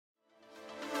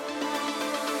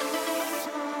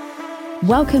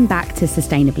Welcome back to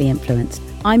Sustainably Influenced.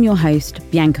 I'm your host,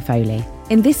 Bianca Foley.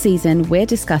 In this season, we're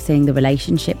discussing the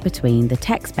relationship between the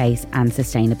tech space and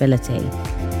sustainability.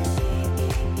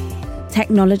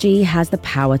 Technology has the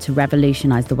power to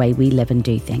revolutionise the way we live and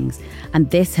do things,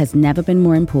 and this has never been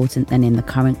more important than in the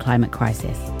current climate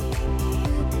crisis.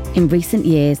 In recent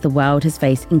years, the world has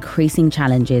faced increasing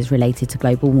challenges related to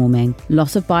global warming,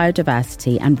 loss of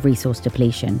biodiversity, and resource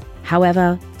depletion.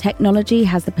 However, technology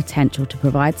has the potential to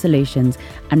provide solutions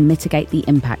and mitigate the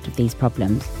impact of these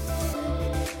problems.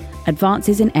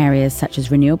 Advances in areas such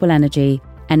as renewable energy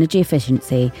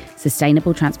efficiency,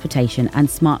 sustainable transportation, and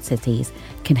smart cities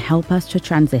can help us to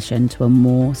transition to a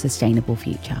more sustainable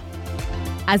future.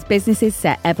 As businesses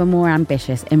set ever more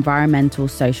ambitious environmental,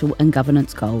 social, and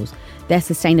governance goals, their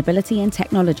sustainability and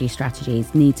technology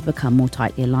strategies need to become more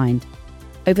tightly aligned.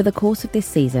 Over the course of this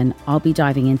season, I'll be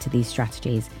diving into these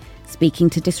strategies, speaking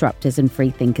to disruptors and free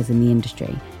thinkers in the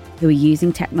industry who are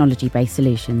using technology-based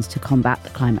solutions to combat the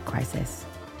climate crisis.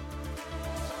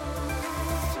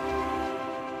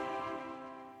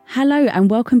 Hello and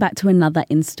welcome back to another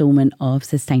instalment of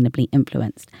Sustainably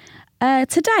Influenced.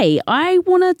 Today, I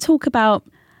want to talk about,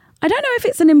 I don't know if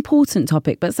it's an important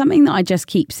topic, but something that I just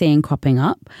keep seeing cropping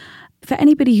up. For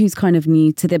anybody who's kind of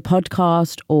new to the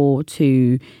podcast or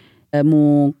to a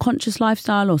more conscious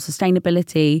lifestyle or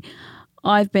sustainability,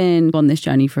 I've been on this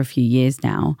journey for a few years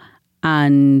now.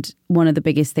 And one of the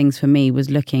biggest things for me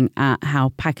was looking at how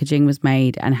packaging was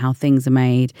made and how things are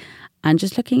made, and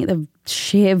just looking at the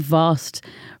sheer vast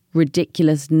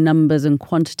ridiculous numbers and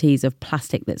quantities of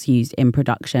plastic that's used in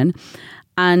production.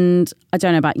 And I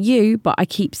don't know about you, but I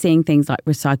keep seeing things like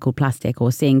recycled plastic,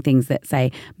 or seeing things that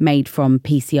say made from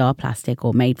PCR plastic,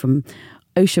 or made from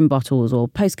ocean bottles, or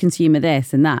post-consumer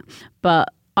this and that.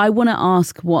 But I want to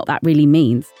ask what that really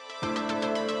means.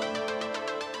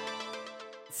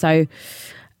 So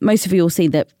most of you will see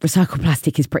that recycled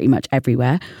plastic is pretty much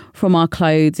everywhere, from our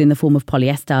clothes in the form of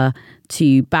polyester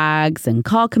to bags and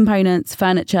car components,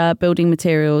 furniture, building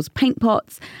materials, paint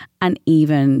pots, and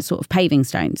even sort of paving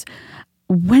stones.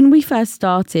 When we first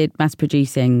started mass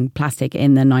producing plastic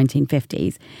in the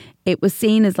 1950s, it was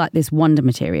seen as like this wonder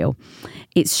material.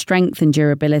 Its strength and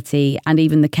durability, and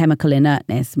even the chemical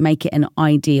inertness, make it an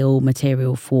ideal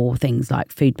material for things like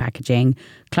food packaging,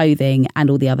 clothing, and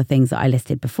all the other things that I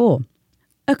listed before.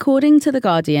 According to The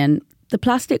Guardian, the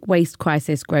plastic waste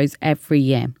crisis grows every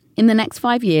year. In the next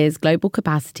 5 years, global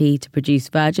capacity to produce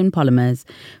virgin polymers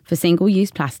for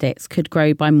single-use plastics could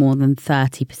grow by more than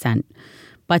 30%.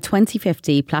 By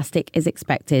 2050, plastic is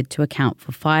expected to account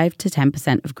for 5 to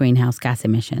 10% of greenhouse gas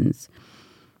emissions.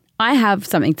 I have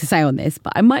something to say on this,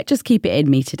 but I might just keep it in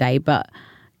me today. But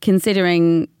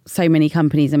considering so many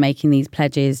companies are making these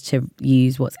pledges to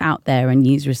use what's out there and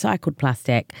use recycled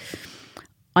plastic,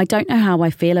 I don't know how I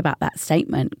feel about that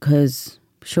statement, because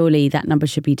surely that number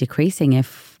should be decreasing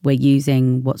if we're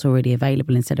using what's already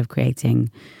available instead of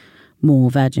creating more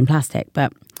virgin plastic.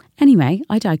 But anyway,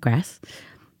 I digress.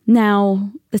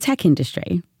 Now, the tech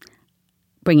industry,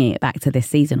 bringing it back to this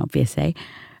season, obviously,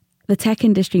 the tech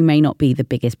industry may not be the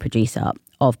biggest producer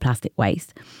of plastic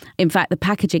waste. In fact, the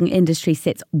packaging industry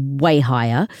sits way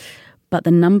higher, but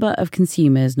the number of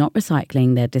consumers not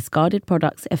recycling their discarded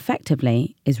products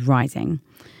effectively is rising.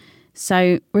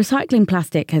 So recycling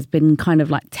plastic has been kind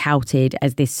of like touted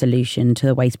as this solution to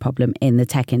the waste problem in the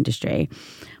tech industry.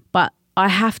 But I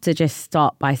have to just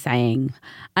start by saying,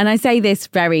 and I say this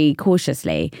very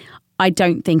cautiously, I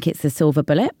don't think it's the silver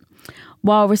bullet.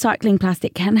 While recycling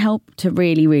plastic can help to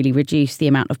really, really reduce the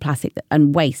amount of plastic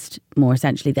and waste, more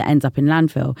essentially, that ends up in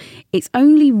landfill, it's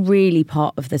only really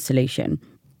part of the solution.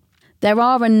 There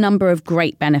are a number of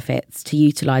great benefits to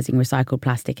utilising recycled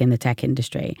plastic in the tech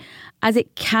industry, as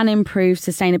it can improve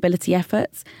sustainability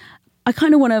efforts. I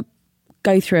kind of want to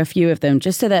go through a few of them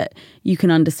just so that you can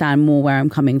understand more where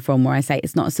I'm coming from, where I say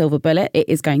it's not a silver bullet, it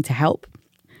is going to help.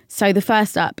 So the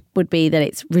first up would be that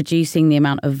it's reducing the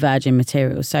amount of virgin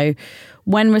material. So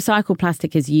when recycled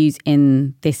plastic is used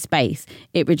in this space,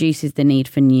 it reduces the need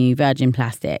for new virgin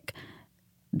plastic,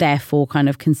 therefore kind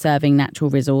of conserving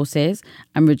natural resources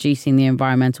and reducing the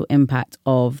environmental impact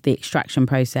of the extraction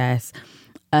process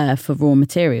for raw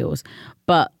materials.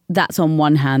 But that's on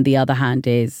one hand. The other hand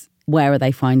is, where are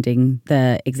they finding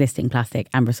the existing plastic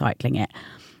and recycling it?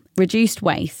 Reduced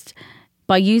waste.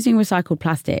 By using recycled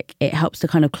plastic, it helps to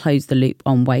kind of close the loop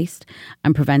on waste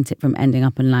and prevent it from ending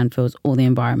up in landfills or the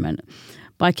environment.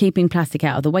 By keeping plastic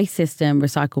out of the waste system,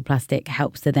 recycled plastic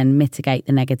helps to then mitigate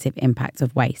the negative impacts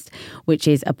of waste, which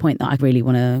is a point that I really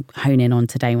want to hone in on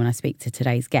today when I speak to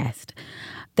today's guest.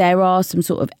 There are some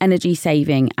sort of energy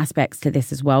saving aspects to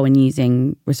this as well when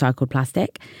using recycled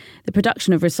plastic. The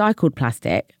production of recycled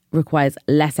plastic requires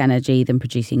less energy than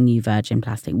producing new virgin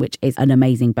plastic, which is an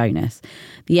amazing bonus.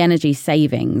 The energy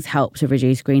savings help to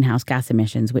reduce greenhouse gas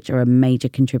emissions, which are a major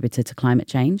contributor to climate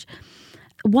change.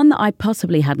 One that I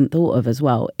possibly hadn't thought of as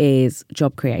well is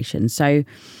job creation. So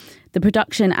the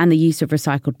production and the use of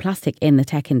recycled plastic in the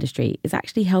tech industry is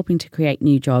actually helping to create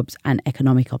new jobs and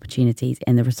economic opportunities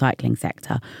in the recycling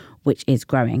sector, which is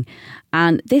growing.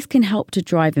 And this can help to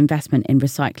drive investment in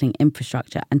recycling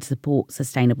infrastructure and to support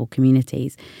sustainable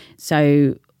communities.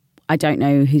 So I don't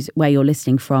know where you're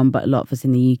listening from, but a lot of us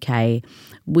in the UK,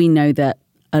 we know that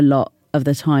a lot of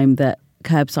the time that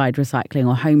curbside recycling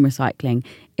or home recycling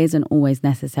isn't always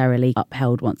necessarily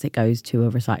upheld once it goes to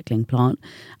a recycling plant.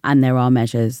 And there are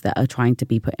measures that are trying to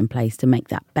be put in place to make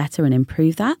that better and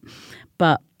improve that.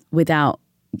 But without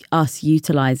us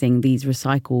utilising these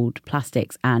recycled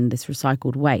plastics and this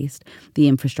recycled waste, the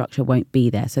infrastructure won't be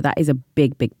there. So that is a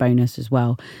big, big bonus as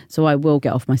well. So I will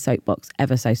get off my soapbox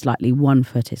ever so slightly. One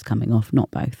foot is coming off, not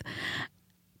both.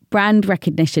 Brand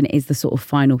recognition is the sort of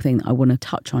final thing that I want to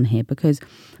touch on here, because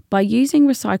by using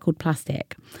recycled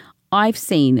plastic, I've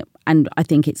seen, and I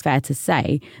think it's fair to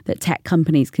say, that tech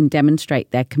companies can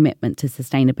demonstrate their commitment to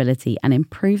sustainability and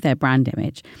improve their brand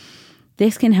image.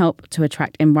 This can help to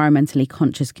attract environmentally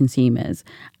conscious consumers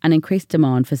and increase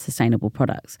demand for sustainable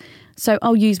products. So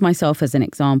I'll use myself as an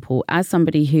example. As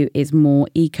somebody who is more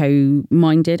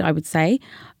eco-minded, I would say,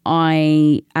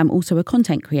 I am also a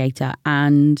content creator,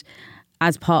 and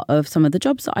as part of some of the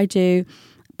jobs that I do,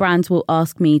 brands will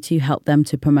ask me to help them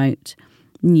to promote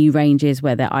new ranges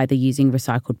where they're either using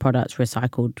recycled products,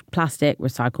 recycled plastic,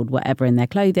 recycled whatever in their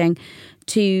clothing,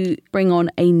 to bring on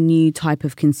a new type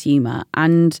of consumer.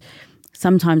 And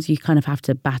sometimes you kind of have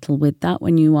to battle with that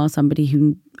when you are somebody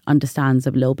who understands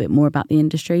a little bit more about the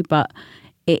industry. But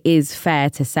it is fair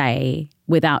to say,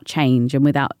 without change and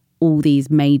without all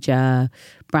these major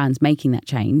brands making that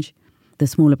change, the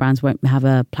smaller brands won't have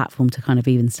a platform to kind of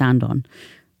even stand on.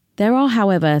 There are,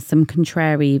 however, some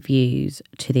contrary views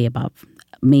to the above.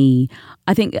 I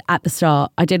think at the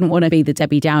start, I didn't want to be the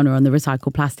Debbie Downer on the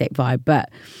recycled plastic vibe, but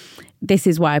this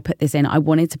is why I put this in. I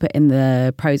wanted to put in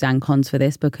the pros and cons for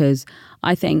this, because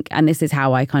I think, and this is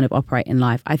how I kind of operate in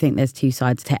life, I think there's two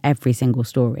sides to every single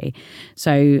story.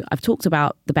 So I've talked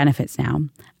about the benefits now,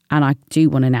 and I do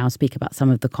want to now speak about some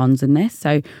of the cons in this.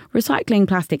 So recycling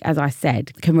plastic, as I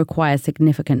said, can require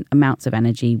significant amounts of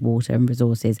energy, water and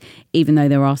resources, even though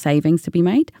there are savings to be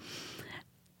made.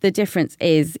 The difference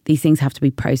is these things have to be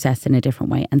processed in a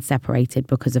different way and separated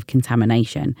because of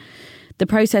contamination. The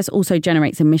process also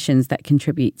generates emissions that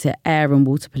contribute to air and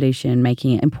water pollution,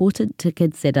 making it important to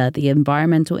consider the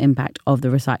environmental impact of the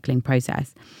recycling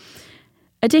process.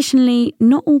 Additionally,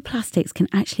 not all plastics can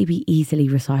actually be easily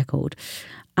recycled,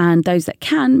 and those that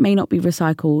can may not be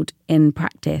recycled in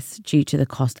practice due to the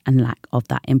cost and lack of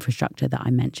that infrastructure that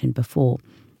I mentioned before.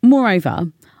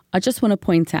 Moreover, I just want to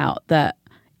point out that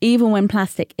even when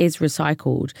plastic is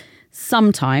recycled,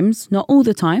 sometimes, not all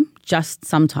the time, just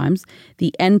sometimes,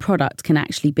 the end product can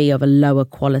actually be of a lower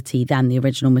quality than the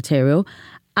original material,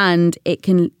 and it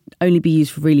can only be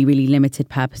used for really, really limited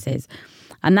purposes.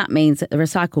 And that means that the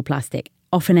recycled plastic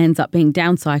often ends up being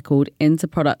downcycled into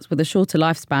products with a shorter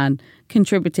lifespan,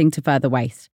 contributing to further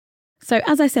waste. So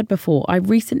as I said before, I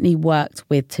recently worked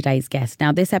with today's guest.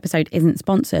 Now, this episode isn't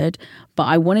sponsored, but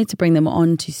I wanted to bring them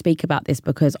on to speak about this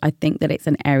because I think that it's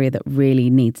an area that really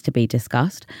needs to be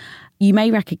discussed. You may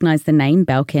recognise the name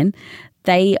Belkin.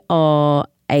 They are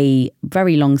a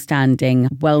very long-standing,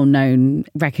 well-known,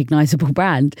 recognisable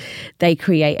brand. They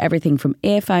create everything from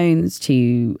earphones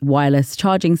to wireless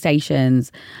charging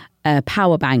stations,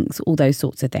 power banks, all those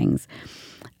sorts of things.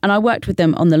 And I worked with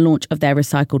them on the launch of their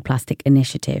recycled plastic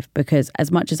initiative, because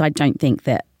as much as I don't think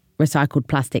that recycled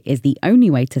plastic is the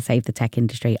only way to save the tech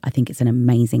industry, I think it's an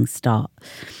amazing start.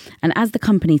 And as the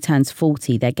company turns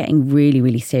 40, they're getting really,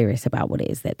 really serious about what it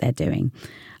is that they're doing.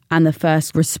 And the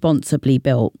first responsibly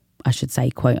built, I should say,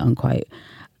 quote unquote,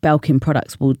 Belkin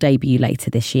products will debut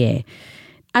later this year.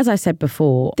 As I said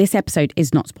before, this episode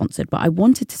is not sponsored, but I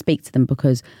wanted to speak to them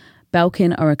because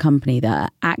Belkin are a company that are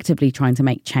actively trying to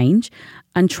make change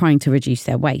and trying to reduce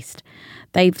their waste.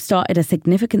 They've started a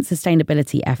significant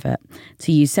sustainability effort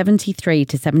to use 73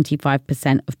 to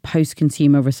 75% of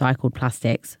post-consumer recycled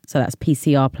plastics, so that's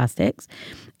PCR plastics,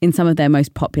 in some of their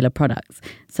most popular products,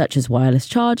 such as wireless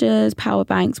chargers, power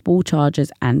banks, wall chargers,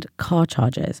 and car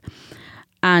chargers.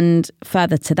 And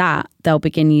further to that, they'll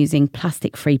begin using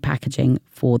plastic-free packaging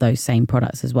for those same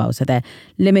products as well. So they're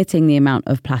limiting the amount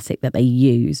of plastic that they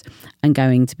use and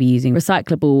going to be using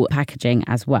recyclable packaging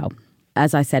as well.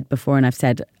 as I said before, and I've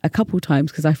said a couple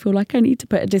times because I feel like I need to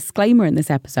put a disclaimer in this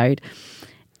episode,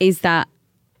 is that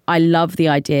I love the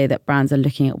idea that brands are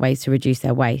looking at ways to reduce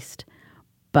their waste,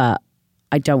 but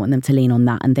I don't want them to lean on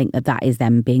that and think that that is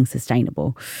them being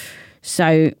sustainable.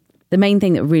 So the main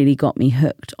thing that really got me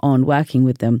hooked on working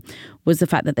with them was the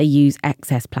fact that they use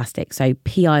excess plastic, so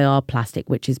PIR plastic,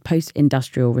 which is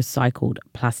post-industrial recycled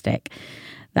plastic.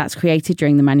 That's created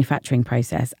during the manufacturing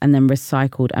process and then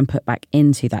recycled and put back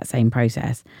into that same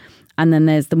process. And then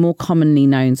there's the more commonly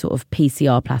known sort of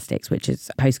PCR plastics, which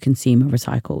is post-consumer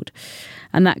recycled.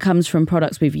 And that comes from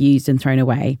products we've used and thrown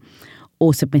away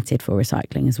or submitted for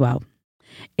recycling as well.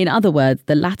 In other words,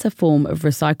 the latter form of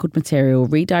recycled material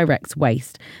redirects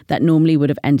waste that normally would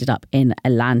have ended up in a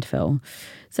landfill.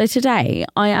 So today,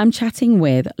 I am chatting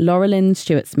with Lauralyn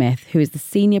Stewart-Smith, who is the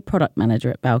Senior Product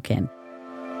Manager at Belkin.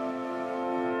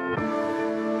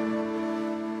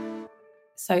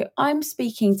 So I'm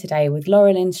speaking today with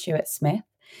Lauralyn Stewart-Smith,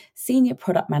 Senior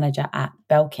Product Manager at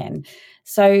Belkin.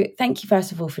 So thank you,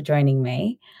 first of all, for joining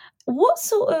me. What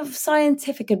sort of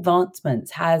scientific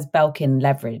advancements has Belkin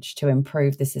leveraged to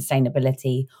improve the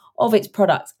sustainability of its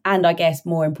products and, I guess,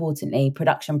 more importantly,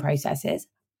 production processes?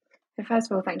 So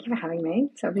first of all, thank you for having me.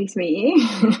 It's lovely to meet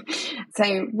you.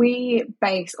 So we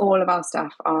base all of our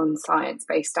stuff on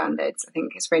science-based standards. I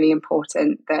think it's really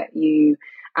important that you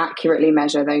accurately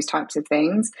measure those types of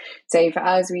things. So for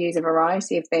us, we use a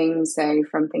variety of things. So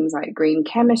from things like green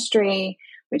chemistry,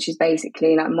 which is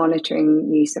basically like monitoring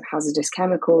use of hazardous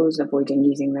chemicals, avoiding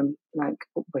using them like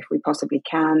if we possibly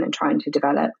can, and trying to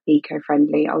develop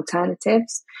eco-friendly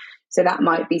alternatives. So that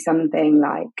might be something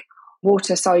like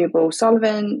water-soluble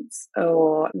solvents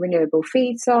or renewable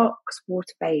feedstocks,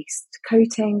 water-based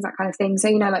coatings, that kind of thing. So,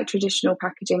 like traditional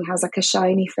packaging has like a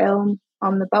shiny film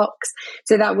on the box.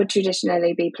 So that would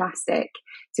traditionally be plastic.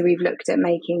 So we've looked at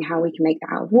making how we can make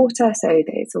that out of water so that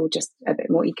it's all just a bit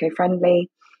more eco-friendly.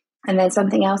 And then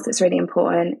something else that's really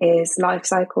important is life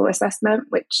cycle assessment,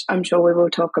 which I'm sure we will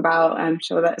talk about. I'm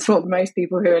sure that's what most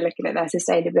people who are looking at their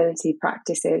sustainability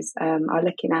practices are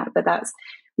looking at. But that's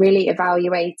really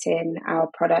evaluating our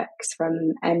products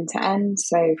from end to end.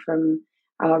 So from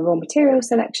our raw material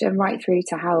selection right through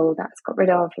to how that's got rid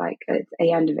of, like at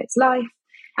the end of its life.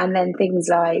 And then things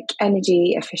like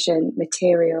energy efficient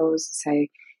materials. So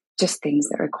just things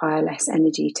that require less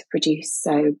energy to produce.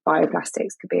 So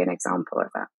bioplastics could be an example of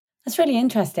that. That's really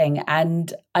interesting.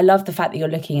 And I love the fact that you're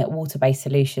looking at water-based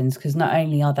solutions, because not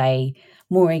only are they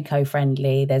more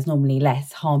eco-friendly, there's normally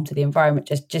less harm to the environment,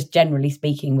 just generally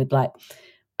speaking, with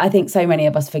I think so many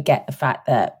of us forget the fact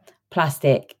that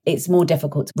plastic, it's more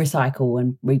difficult to recycle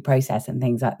and reprocess and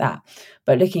things like that.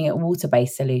 But looking at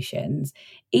water-based solutions,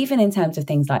 even in terms of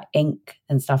things like ink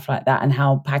and stuff like that and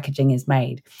how packaging is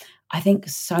made, I think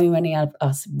so many of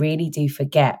us really do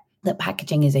forget that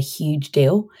packaging is a huge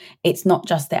deal. It's not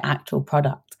just the actual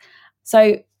product.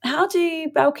 So how do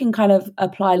Belkin kind of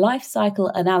apply life cycle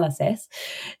analysis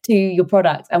to your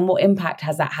product, and what impact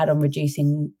has that had on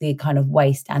reducing the kind of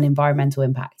waste and environmental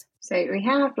impact? So we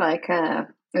have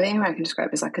I think I can describe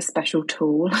it as like a special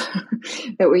tool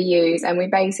that we use, and we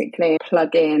basically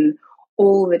plug in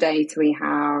all the data we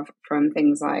have from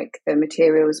things like the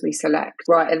materials we select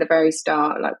right at the very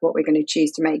start, like what we're going to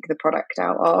choose to make the product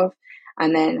out of,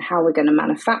 and then how we're going to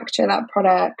manufacture that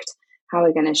product, how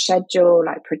we're going to schedule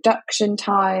like production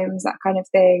times, that kind of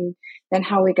thing, then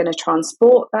how we're going to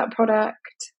transport that product,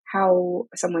 how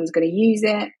someone's going to use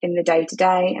it in the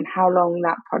day-to-day, and how long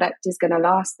that product is going to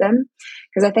last them.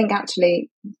 Because I think actually,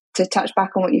 to touch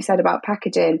back on what you said about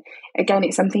packaging, again,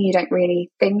 it's something you don't really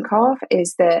think of,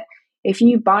 is that if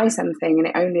you buy something and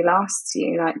it only lasts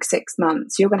you like 6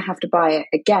 months, you're going to have to buy it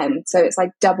again. So it's like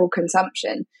double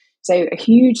consumption. So a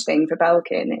huge thing for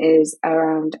Belkin is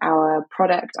around our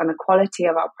product and the quality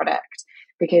of our product,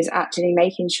 because actually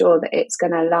making sure that it's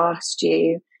going to last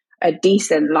you a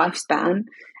decent lifespan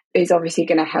is obviously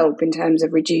going to help in terms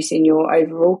of reducing your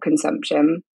overall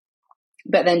consumption.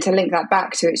 But then to link that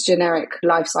back to its generic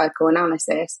life cycle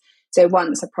analysis, so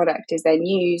once a product is then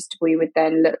used, we would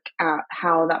then look at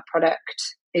how that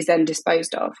product is then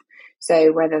disposed of.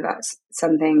 So whether that's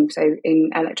something, so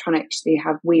in electronics, you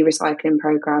have recycling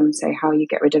programs, so how you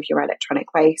get rid of your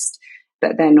electronic waste,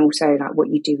 but then also like what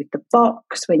you do with the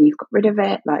box when you've got rid of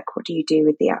it, like what do you do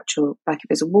with the actual, like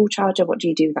if it's a wall charger, what do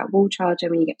you do with that wall charger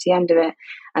when you get to the end of it?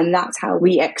 And that's how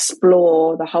we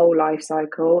explore the whole life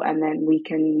cycle. And then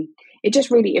it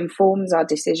just really informs our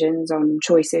decisions on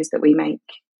choices that we make.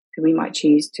 We might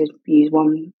choose to use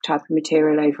one type of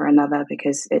material over another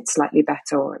because it's slightly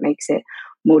better, or it makes it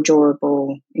more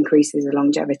durable, increases the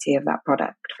longevity of that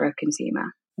product for a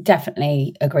consumer.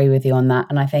 Definitely agree with you on that.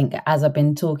 And I think as I've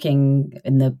been talking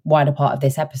in the wider part of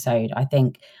this episode, I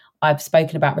think I've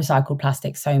spoken about recycled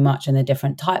plastic so much and the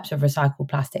different types of recycled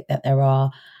plastic that there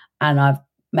are. And I've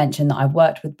mentioned that I've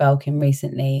worked with Belkin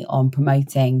recently on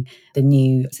promoting the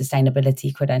new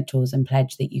sustainability credentials and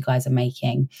pledge that you guys are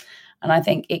making. And I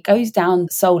think it goes down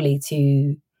solely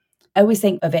to, I always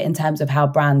think of it in terms of how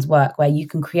brands work, where you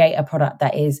can create a product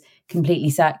that is completely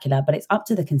circular, but it's up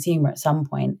to the consumer at some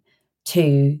point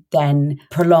to then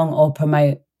prolong or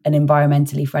promote an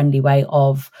environmentally friendly way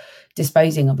of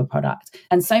disposing of a product.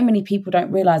 And so many people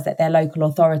don't realize that their local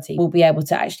authority will be able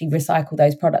to actually recycle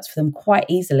those products for them quite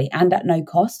easily and at no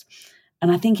cost.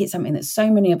 And I think it's something that so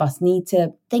many of us need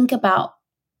to think about,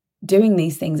 doing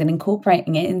these things and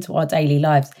incorporating it into our daily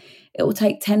lives. It will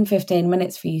take 10, 15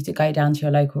 minutes for you to go down to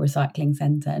your local recycling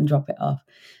centre and drop it off.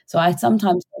 So I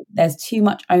sometimes think there's too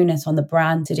much onus on the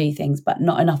brand to do things, but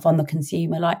not enough on the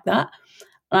consumer like that.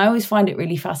 And I always find it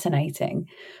really fascinating,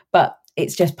 but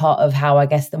it's just part of how I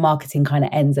guess the marketing kind of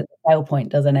ends at the sale point,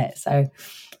 doesn't it? So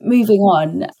moving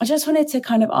on, I just wanted to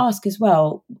kind of ask as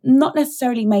well, not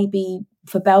necessarily maybe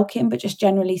for Belkin, but just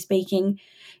generally speaking,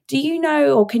 do you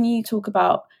know, or can you talk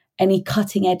about any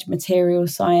cutting edge material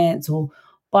science or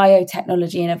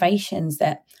biotechnology innovations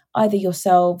that either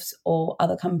yourselves or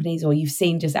other companies, or you've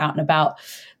seen just out and about,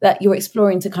 that you're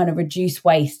exploring to kind of reduce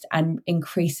waste and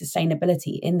increase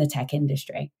sustainability in the tech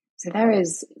industry? So there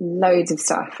is loads of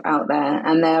stuff out there,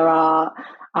 and there are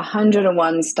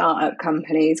 101 startup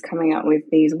companies coming up with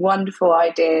these wonderful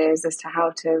ideas as to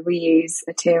how to reuse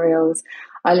materials.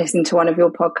 I listened to one of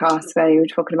your podcasts where you were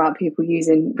talking about people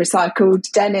using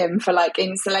recycled denim for like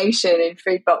insulation in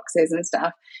food boxes and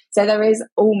stuff. So there is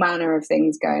all manner of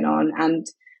things going on. And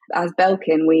as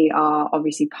Belkin, we are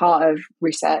obviously part of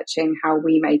researching how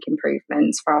we make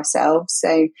improvements for ourselves.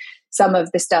 So some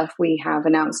of the stuff we have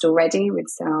announced already with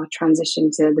our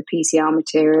transition to the PCR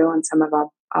material and some of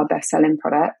our best-selling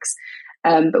products.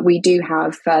 But we do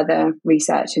have further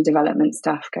research and development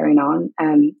stuff going on.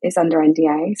 It's under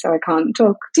NDA, so I can't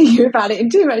talk to you about it in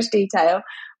too much detail,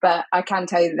 but I can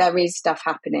tell you that there is stuff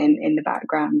happening in the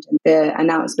background. And the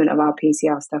announcement of our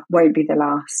PCR stuff won't be the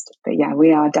last. But yeah,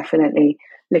 we are definitely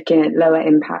looking at lower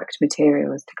impact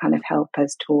materials to kind of help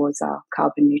us towards our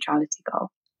carbon neutrality goal.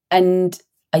 And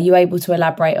are you able to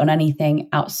elaborate on anything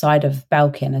outside of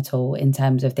Belkin at all in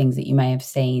terms of things that you may have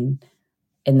seen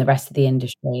in the rest of the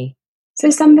industry? So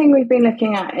something we've been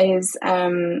looking at is,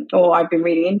 or I've been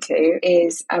really into,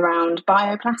 is around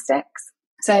bioplastics.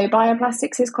 So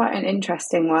bioplastics is quite an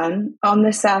interesting one. On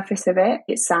the surface of it,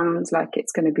 it sounds like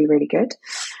it's going to be really good.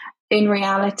 In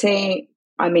reality,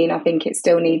 I think it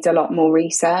still needs a lot more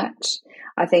research.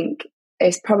 I think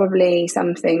it's probably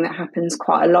something that happens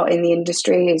quite a lot in the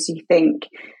industry, is you think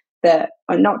that,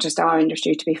 or not just our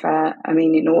industry to be fair,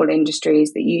 in all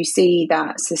industries, that you see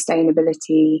that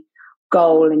sustainability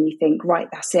goal and you think, right,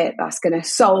 that's it, that's going to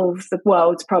solve the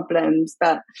world's problems,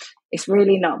 but it's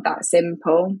really not that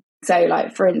simple. So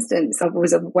like, for instance, I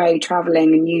was away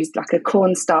traveling and used like a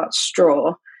cornstarch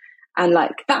straw, and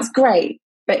like, that's great,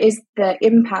 but is the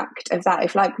impact of that,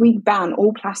 if like we ban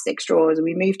all plastic straws and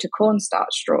we move to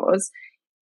cornstarch straws,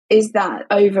 is that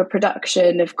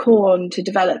overproduction of corn to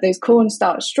develop those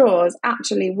cornstarch straws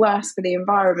actually worse for the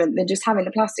environment than just having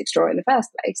the plastic straw in the first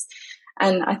place?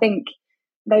 And I think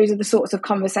those are the sorts of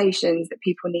conversations that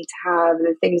people need to have,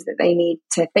 the things that they need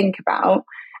to think about.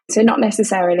 So not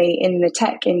necessarily in the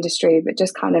tech industry, but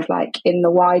just kind of like in the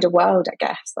wider world, I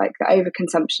guess, like the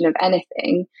overconsumption of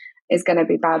anything is going to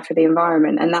be bad for the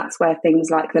environment. And that's where things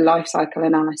like the life cycle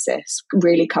analysis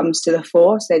really comes to the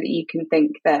fore, so that you can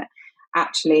think that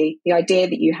actually the idea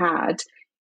that you had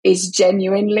is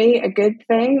genuinely a good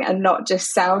thing and not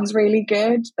just sounds really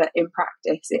good, but in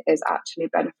practice it is actually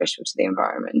beneficial to the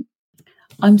environment.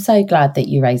 I'm so glad that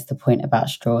you raised the point about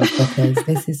straws, because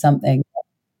this is something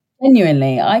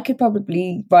genuinely, I could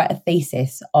probably write a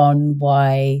thesis on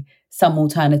why some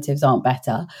alternatives aren't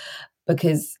better,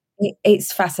 because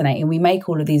it's fascinating. We make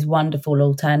all of these wonderful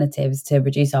alternatives to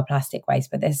reduce our plastic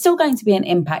waste, but there's still going to be an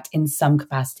impact in some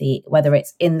capacity, whether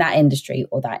it's in that industry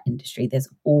or that industry, there's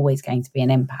always going to be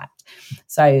an impact.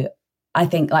 So I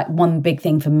think like one big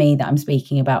thing for me that I'm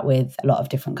speaking about with a lot of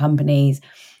different companies,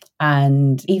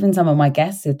 and even some of my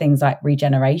guests, are things like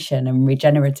regeneration and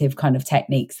regenerative kind of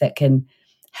techniques that can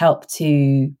help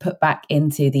to put back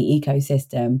into the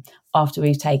ecosystem after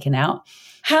we've taken out.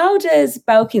 How does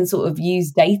Belkin sort of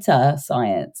use data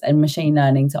science and machine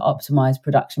learning to optimize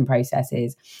production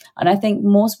processes? And I think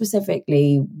more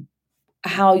specifically,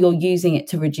 how you're using it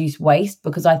to reduce waste,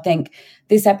 because I think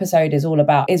this episode is all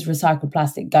about, is recycled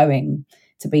plastic going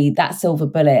to be that silver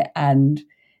bullet and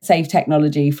save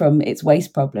technology from its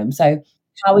waste problem. So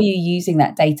how are you using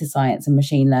that data science and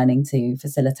machine learning to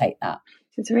facilitate that?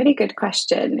 It's a really good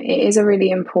question. It is a really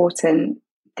important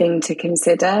thing to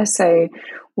consider. So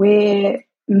we're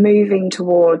moving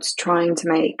towards trying to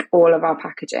make all of our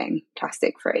packaging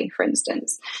plastic free, for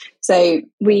instance. So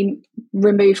we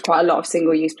removed quite a lot of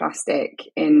single-use plastic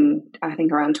in, I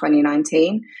think, around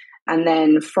 2019. And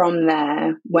then from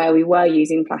there, where we were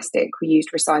using plastic, we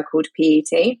used recycled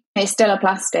PET. It's still a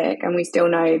plastic, and we still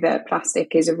know that plastic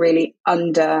is a really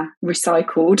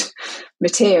under-recycled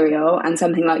material, and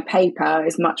something like paper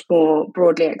is much more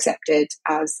broadly accepted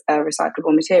as a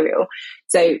recyclable material.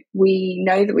 So we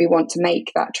know that we want to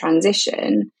make that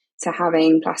transition to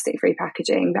having plastic-free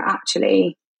packaging, but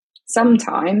actually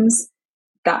sometimes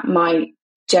that might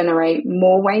generate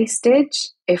more wastage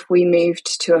if we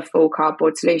moved to a full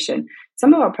cardboard solution.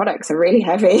 Some of our products are really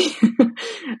heavy.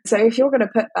 So if you're going to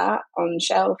put that on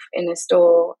shelf in a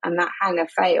store and that hanger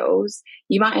fails,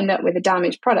 you might end up with a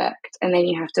damaged product, and then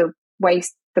you have to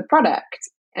waste the product,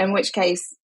 in which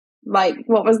case, like,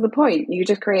 what was the point? You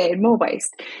just created more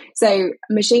waste. So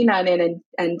machine learning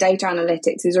and data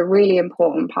analytics is a really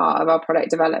important part of our product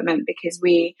development, because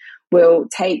we will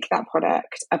take that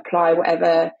product, apply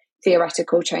whatever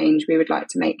theoretical change we would like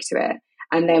to make to it,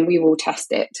 and then we will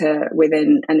test it to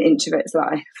within an inch of its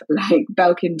life. Like,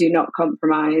 Belkin do not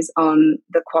compromise on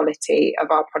the quality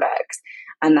of our products,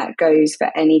 and that goes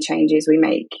for any changes we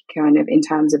make kind of in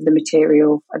terms of the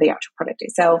material or the actual product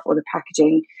itself or the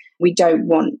packaging. We don't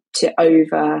want to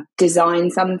over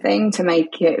design something to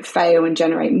make it fail and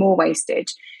generate more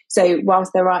wastage. So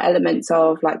whilst there are elements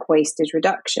of like wastage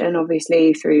reduction,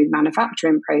 obviously through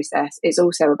manufacturing process, it's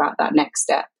also about that next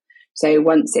step. So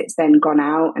once it's then gone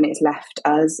out and it's left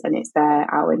us and it's there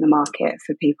out in the market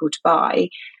for people to buy,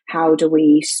 how do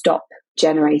we stop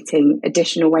generating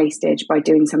additional wastage by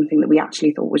doing something that we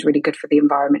actually thought was really good for the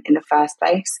environment in the first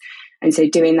place? And so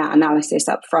doing that analysis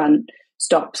up front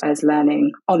stops us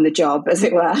learning on the job, as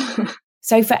it were.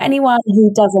 So for anyone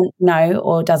who doesn't know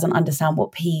or doesn't understand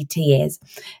what PET is,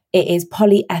 it is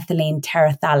polyethylene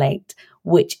terephthalate,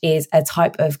 which is a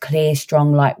type of clear,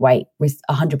 strong, lightweight, with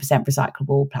 100%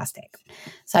 recyclable plastic.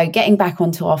 So getting back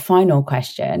onto our final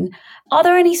question, are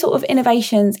there any sort of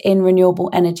innovations in renewable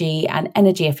energy and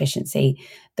energy efficiency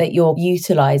that you're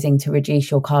utilising to reduce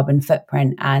your carbon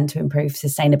footprint and to improve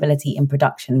sustainability in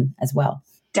production as well?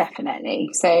 Definitely.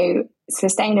 So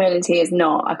sustainability is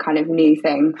not a kind of new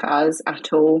thing for us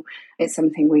at all. It's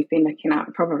something we've been looking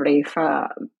at probably for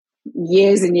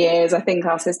years and years. I think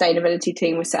our sustainability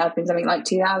team was set up in something like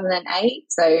 2008.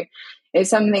 So it's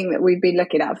something that we've been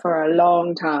looking at for a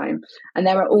long time. And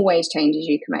there are always changes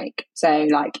you can make. So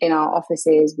like in our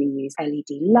offices, we use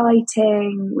LED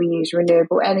lighting, we use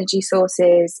renewable energy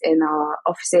sources in our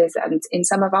offices and in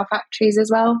some of our factories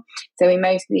as well. So we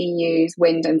mostly use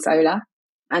wind and solar.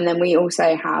 And then we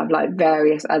also have like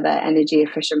various other energy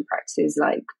efficient practices,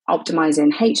 like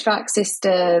optimizing HVAC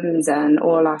systems, and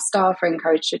all our staff are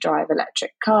encouraged to drive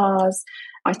electric cars.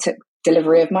 I took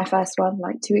delivery of my first one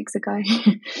like 2 weeks ago.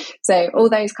 So all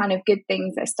those kind of good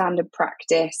things that are standard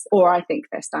practice, or I think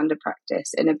they're standard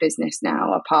practice in a business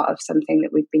now, are part of something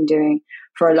that we've been doing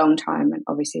for a long time. And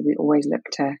obviously we always look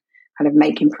to kind of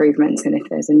make improvements, and if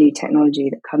there's a new technology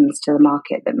that comes to the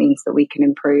market that means that we can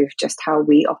improve just how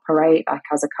we operate like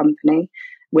as a company,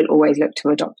 we'll always look to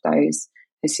adopt those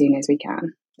as soon as we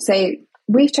can. So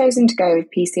we've chosen to go with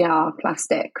PCR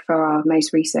plastic for our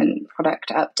most recent product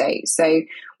update. So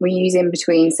we're using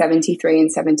between 73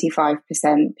 and 75%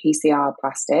 PCR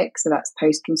plastic, so that's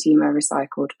post-consumer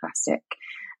recycled plastic.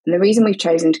 And the reason we've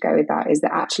chosen to go with that is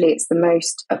that actually it's the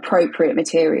most appropriate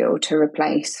material to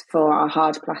replace for our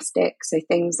hard plastic. So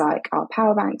things like our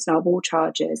power banks and our wall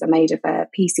chargers are made of a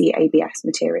PC-ABS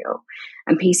material.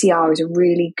 And PCR is a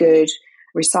really good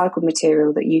recycled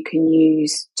material that you can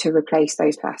use to replace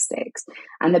those plastics.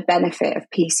 And the benefit of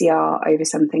PCR over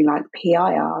something like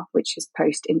PIR, which is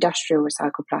post-industrial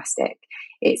recycled plastic,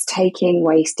 it's taking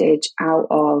wastage out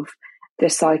of the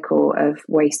cycle of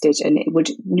wastage, and it would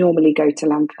normally go to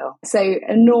landfill. So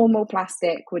a normal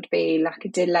plastic would be like a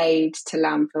delayed to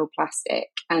landfill plastic,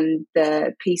 and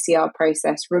the PCR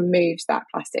process removes that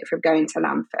plastic from going to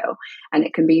landfill, and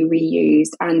it can be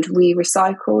reused and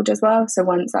re-recycled as well. So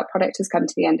once that product has come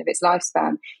to the end of its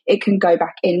lifespan, it can go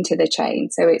back into the chain.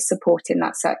 So it's supporting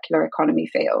that circular economy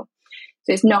feel.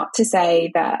 So it's not to say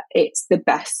that it's the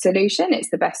best solution. It's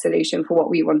the best solution for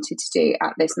what we wanted to do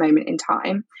at this moment in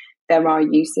time. There are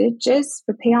usages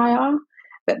for PIR,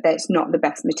 but that's not the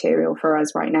best material for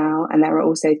us right now. And there are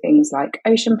also things like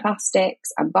ocean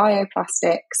plastics and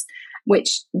bioplastics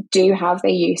which do have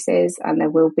their uses, and there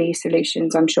will be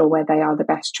solutions, I'm sure, where they are the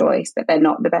best choice, but they're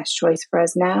not the best choice for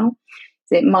us now.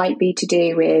 So it might be to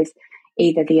do with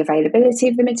either the availability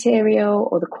of the material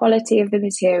or the quality of the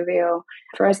material.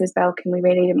 For us as Belkin, we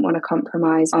really didn't want to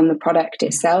compromise on the product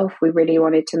itself. We really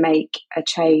wanted to make a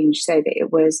change so that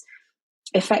it was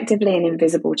effectively an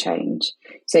invisible change.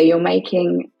 So you're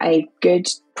making a good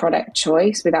product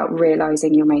choice without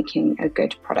realising you're making a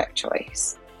good product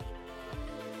choice.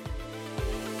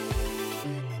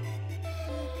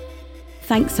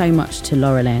 Thanks so much to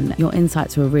Lauralyn. Your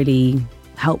insights were really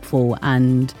helpful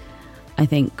and I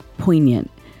think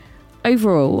poignant.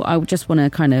 Overall, I just want to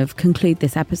kind of conclude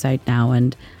this episode now.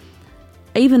 And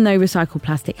even though recycled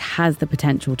plastic has the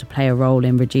potential to play a role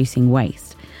in reducing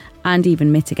waste and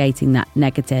even mitigating that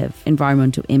negative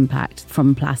environmental impact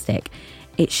from plastic,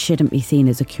 it shouldn't be seen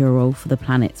as a cure-all for the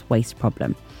planet's waste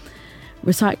problem.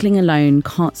 Recycling alone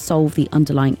can't solve the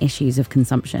underlying issues of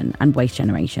consumption and waste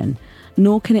generation,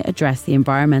 nor can it address the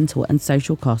environmental and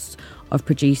social costs of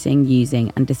producing,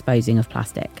 using and disposing of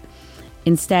plastic.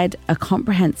 Instead, a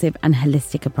comprehensive and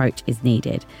holistic approach is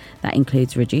needed that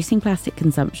includes reducing plastic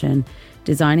consumption,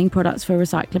 designing products for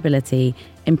recyclability,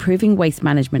 improving waste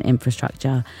management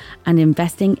infrastructure, and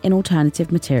investing in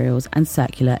alternative materials and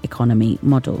circular economy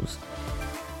models.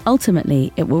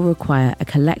 Ultimately, it will require a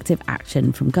collective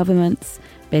action from governments,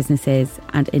 businesses,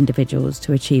 and individuals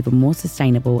to achieve a more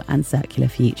sustainable and circular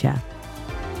future.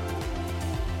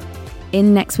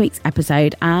 In next week's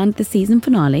episode and the season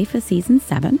finale for season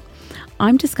 7,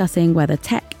 I'm discussing whether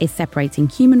tech is separating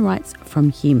human rights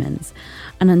from humans.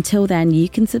 And until then, you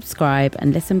can subscribe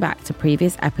and listen back to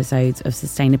previous episodes of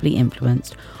Sustainably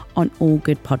Influenced on all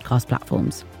good podcast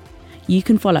platforms. You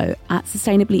can follow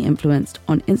 @Sustainably Influenced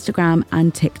on Instagram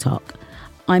and TikTok.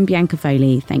 I'm Bianca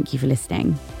Foley. Thank you for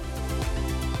listening.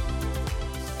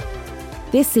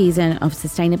 This season of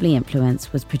Sustainably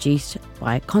Influenced was produced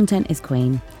by Content is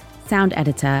Queen, sound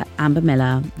editor Amber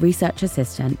Miller, research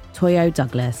assistant Toyo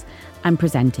Douglas, and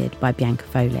presented by Bianca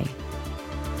Foley.